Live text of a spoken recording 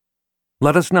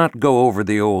Let us not go over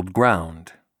the old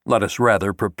ground. Let us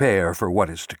rather prepare for what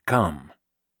is to come.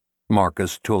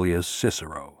 Marcus Tullius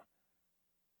Cicero.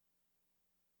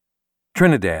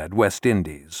 Trinidad, West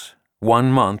Indies,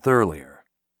 1 month earlier.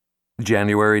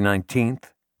 January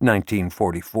 19th,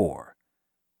 1944.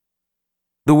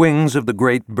 The wings of the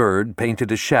great bird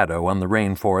painted a shadow on the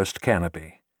rainforest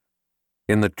canopy.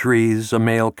 In the trees, a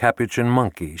male capuchin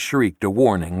monkey shrieked a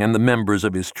warning, and the members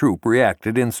of his troop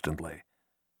reacted instantly.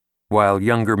 While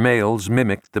younger males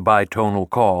mimicked the bitonal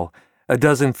call, a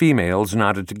dozen females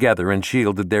knotted together and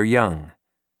shielded their young.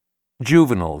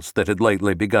 Juveniles that had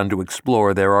lately begun to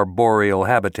explore their arboreal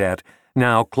habitat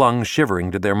now clung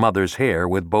shivering to their mother's hair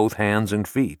with both hands and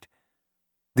feet.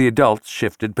 The adults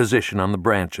shifted position on the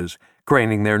branches,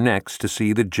 craning their necks to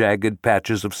see the jagged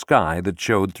patches of sky that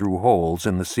showed through holes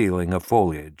in the ceiling of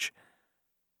foliage.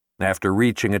 After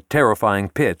reaching a terrifying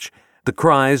pitch, the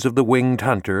cries of the winged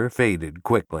hunter faded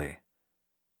quickly.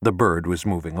 The bird was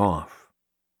moving off.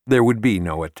 There would be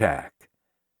no attack.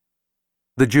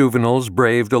 The juveniles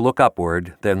braved a look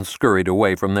upward, then scurried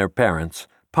away from their parents,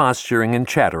 posturing and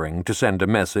chattering to send a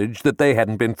message that they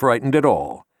hadn't been frightened at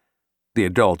all. The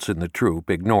adults in the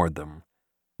troop ignored them.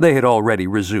 They had already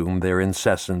resumed their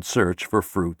incessant search for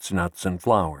fruits, nuts, and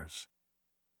flowers.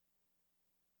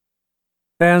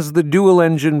 As the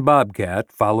dual-engine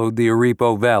Bobcat followed the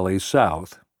Aripo Valley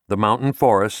south, the mountain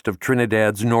forest of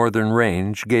Trinidad's northern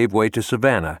range gave way to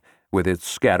savanna, with its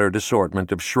scattered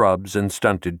assortment of shrubs and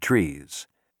stunted trees.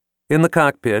 In the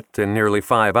cockpit, and nearly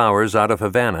 5 hours out of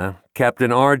Havana,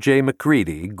 Captain R.J.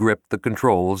 MacCready gripped the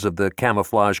controls of the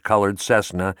camouflage-colored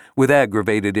Cessna with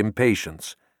aggravated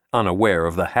impatience, unaware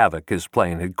of the havoc his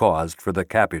plane had caused for the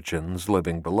Capuchins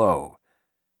living below.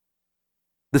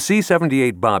 The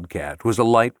C-78 Bobcat was a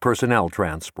light personnel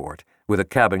transport with a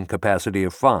cabin capacity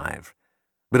of 5,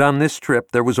 but on this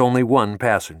trip there was only one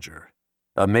passenger,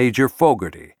 a Major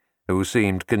Fogarty, who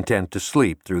seemed content to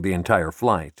sleep through the entire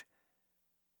flight.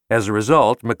 As a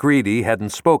result, MacCready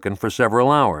hadn't spoken for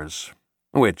several hours,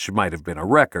 which might have been a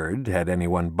record had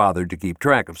anyone bothered to keep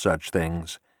track of such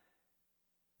things.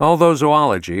 Although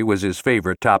zoology was his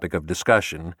favorite topic of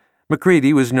discussion,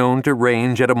 MacCready was known to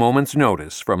range at a moment's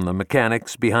notice from the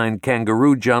mechanics behind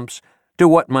kangaroo jumps to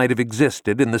what might have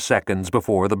existed in the seconds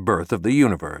before the birth of the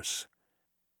universe.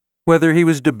 Whether he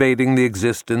was debating the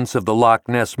existence of the Loch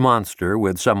Ness Monster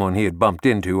with someone he had bumped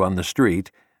into on the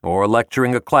street, or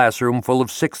lecturing a classroom full of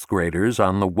 6th graders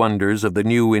on the wonders of the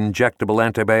new injectable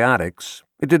antibiotics,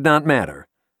 it did not matter.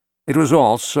 It was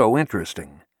all so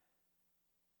interesting.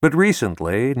 But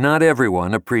recently, not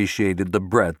everyone appreciated the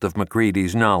breadth of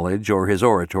MacCready's knowledge or his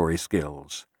oratory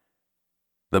skills.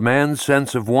 "The man's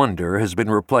sense of wonder has been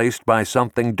replaced by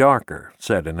something darker,"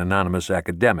 said an anonymous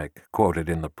academic quoted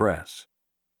in the press.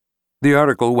 The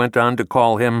article went on to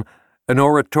call him an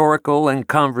oratorical and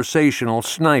conversational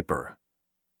sniper.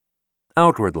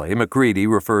 Outwardly, MacCready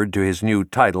referred to his new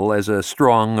title as a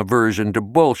strong aversion to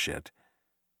bullshit.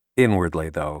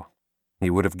 Inwardly, though, he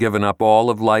would have given up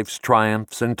all of life's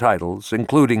triumphs and titles,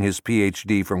 including his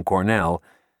Ph.D. from Cornell,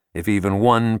 if even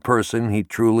one person he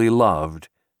truly loved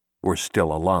were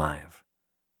still alive.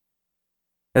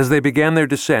 As they began their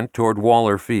descent toward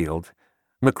Waller Field,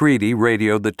 MacCready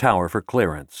radioed the tower for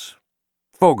clearance.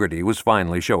 Fogarty was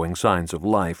finally showing signs of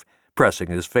life, pressing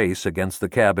his face against the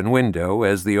cabin window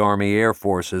as the Army Air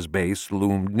Force's base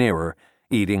loomed nearer,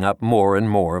 eating up more and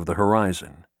more of the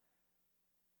horizon.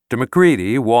 To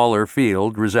MacCready, Waller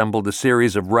Field resembled a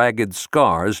series of ragged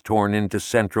scars torn into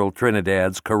central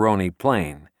Trinidad's Caroni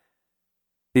Plain.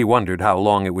 He wondered how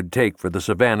long it would take for the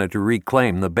Savannah to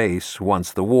reclaim the base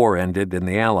once the war ended and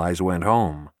the Allies went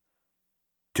home.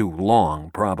 Too long,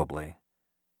 probably.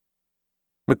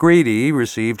 MacCready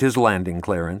received his landing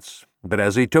clearance, but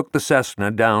as he took the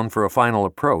Cessna down for a final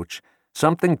approach,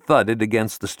 something thudded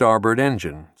against the starboard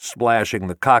engine, splashing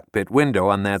the cockpit window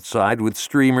on that side with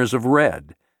streamers of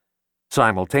red.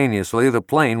 Simultaneously, the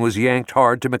plane was yanked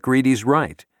hard to MacCready's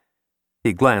right.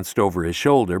 He glanced over his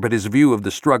shoulder, but his view of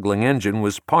the struggling engine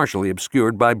was partially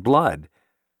obscured by blood.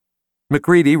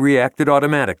 MacCready reacted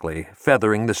automatically,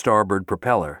 feathering the starboard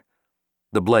propeller.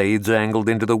 The blades angled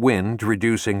into the wind,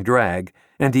 reducing drag,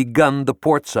 and he gunned the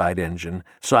portside engine,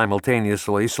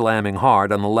 simultaneously slamming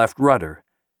hard on the left rudder.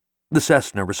 The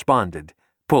Cessna responded,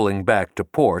 pulling back to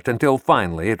port until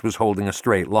finally it was holding a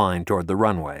straight line toward the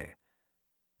runway.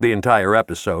 The entire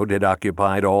episode had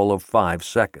occupied all of 5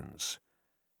 seconds.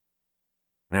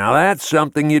 "Now that's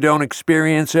something you don't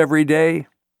experience every day,"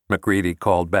 MacCready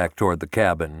called back toward the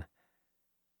cabin.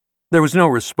 There was no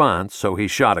response, so he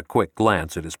shot a quick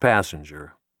glance at his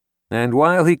passenger. And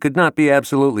while he could not be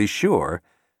absolutely sure,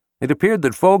 It appeared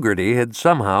that Fogarty had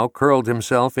somehow curled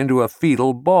himself into a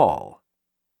fetal ball.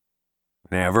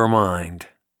 "Never mind,"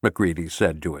 MacCready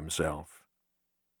said to himself.